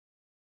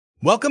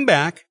Welcome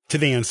back to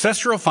the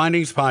Ancestral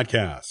Findings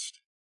Podcast.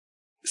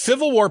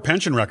 Civil War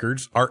pension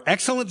records are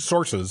excellent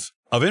sources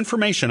of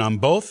information on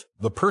both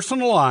the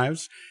personal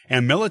lives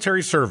and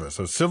military service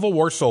of Civil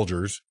War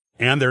soldiers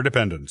and their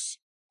dependents.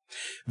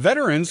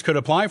 Veterans could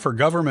apply for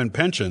government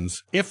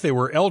pensions if they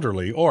were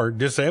elderly or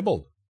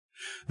disabled.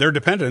 Their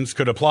dependents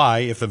could apply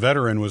if the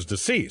veteran was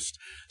deceased,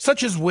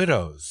 such as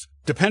widows,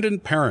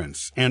 dependent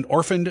parents, and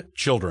orphaned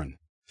children.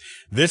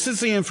 This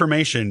is the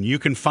information you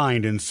can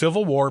find in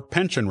Civil War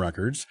pension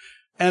records,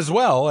 as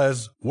well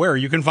as where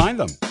you can find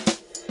them.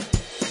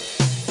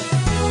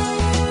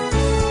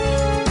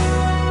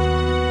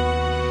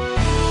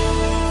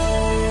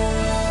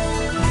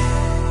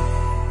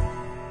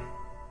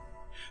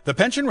 The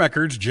pension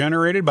records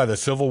generated by the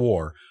Civil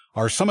War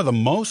are some of the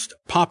most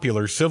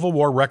popular Civil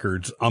War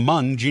records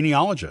among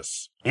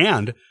genealogists,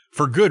 and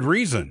for good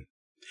reason.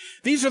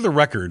 These are the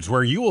records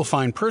where you will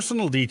find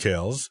personal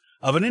details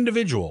of an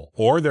individual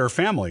or their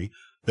family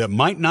that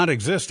might not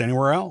exist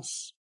anywhere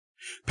else.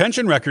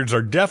 Pension records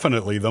are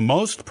definitely the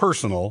most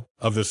personal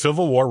of the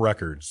Civil War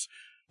records.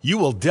 You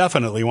will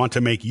definitely want to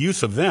make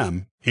use of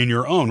them in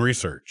your own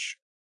research.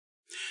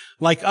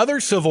 Like other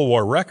Civil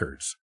War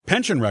records,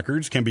 pension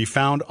records can be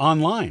found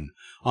online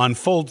on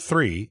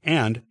Fold3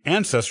 and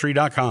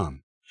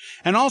Ancestry.com,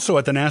 and also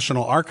at the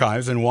National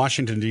Archives in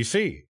Washington,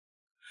 D.C.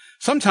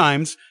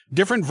 Sometimes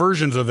different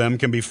versions of them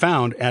can be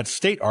found at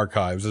state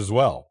archives as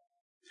well.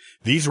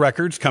 These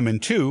records come in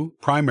two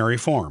primary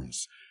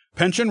forms: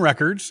 pension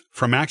records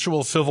from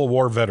actual Civil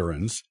War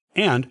veterans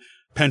and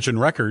pension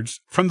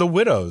records from the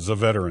widows of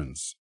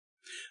veterans.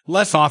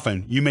 Less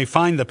often, you may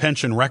find the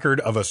pension record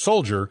of a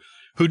soldier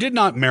who did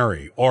not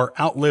marry or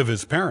outlive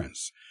his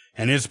parents,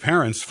 and his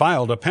parents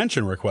filed a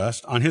pension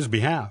request on his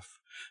behalf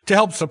to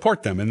help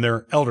support them in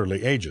their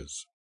elderly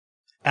ages.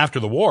 After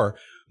the war,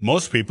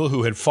 most people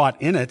who had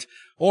fought in it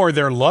or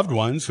their loved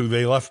ones who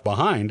they left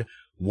behind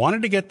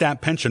wanted to get that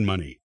pension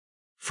money.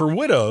 For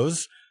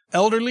widows,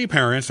 elderly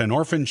parents, and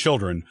orphaned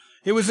children,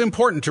 it was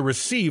important to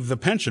receive the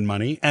pension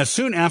money as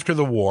soon after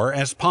the war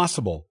as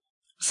possible.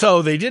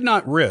 So they did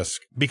not risk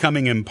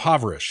becoming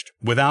impoverished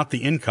without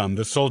the income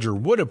the soldier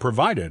would have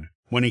provided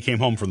when he came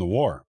home from the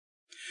war.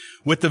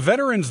 With the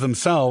veterans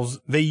themselves,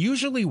 they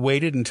usually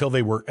waited until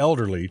they were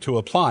elderly to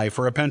apply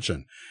for a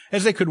pension,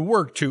 as they could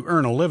work to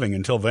earn a living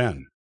until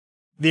then.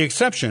 The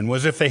exception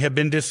was if they had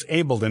been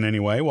disabled in any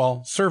way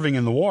while serving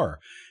in the war,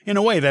 in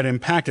a way that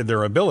impacted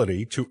their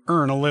ability to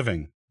earn a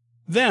living.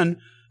 Then,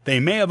 they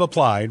may have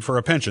applied for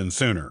a pension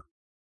sooner.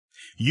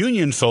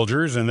 Union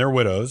soldiers and their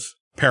widows,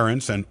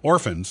 parents, and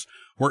orphans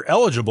were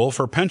eligible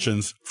for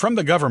pensions from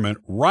the government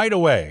right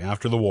away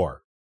after the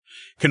war.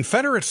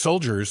 Confederate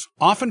soldiers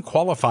often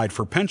qualified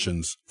for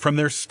pensions from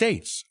their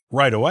states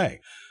right away,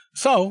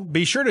 so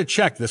be sure to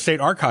check the state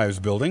archives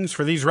buildings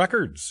for these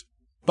records,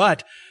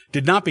 but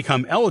did not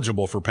become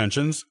eligible for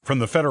pensions from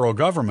the federal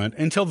government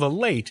until the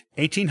late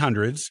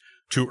 1800s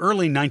to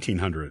early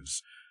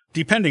 1900s,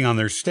 depending on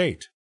their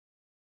state.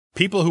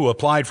 People who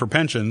applied for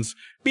pensions,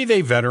 be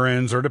they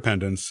veterans or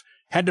dependents,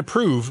 had to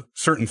prove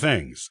certain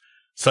things,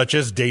 such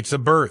as dates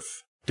of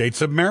birth, dates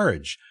of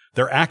marriage,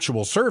 their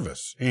actual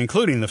service,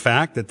 including the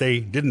fact that they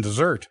didn't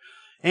desert,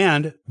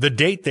 and the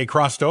date they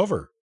crossed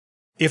over.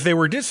 If they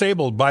were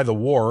disabled by the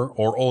war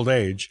or old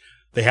age,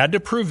 they had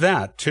to prove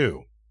that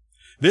too.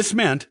 This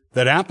meant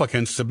that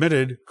applicants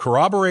submitted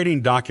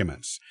corroborating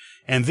documents,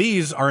 and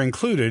these are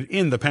included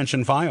in the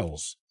pension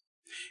files.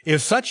 If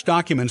such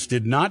documents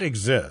did not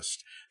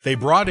exist, they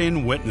brought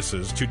in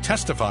witnesses to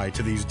testify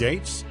to these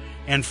dates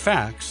and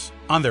facts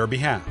on their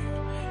behalf,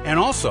 and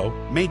also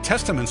made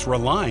testaments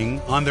relying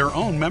on their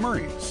own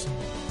memories.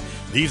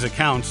 These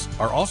accounts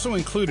are also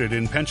included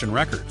in pension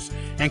records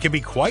and can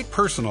be quite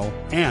personal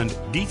and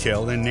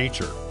detailed in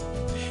nature.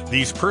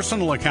 These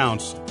personal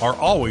accounts are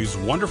always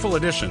wonderful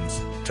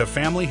additions to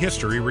family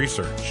history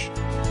research.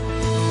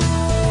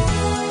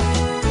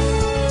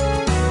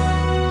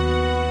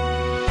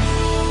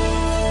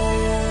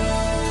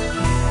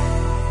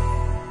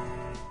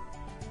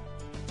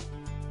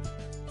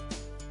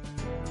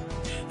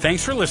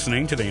 Thanks for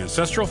listening to the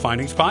Ancestral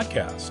Findings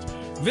Podcast.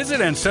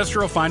 Visit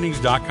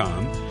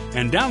ancestralfindings.com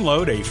and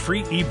download a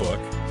free ebook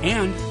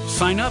and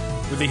sign up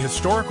for the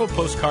historical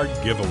postcard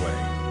giveaway.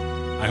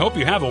 I hope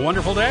you have a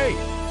wonderful day.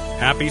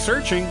 Happy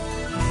searching!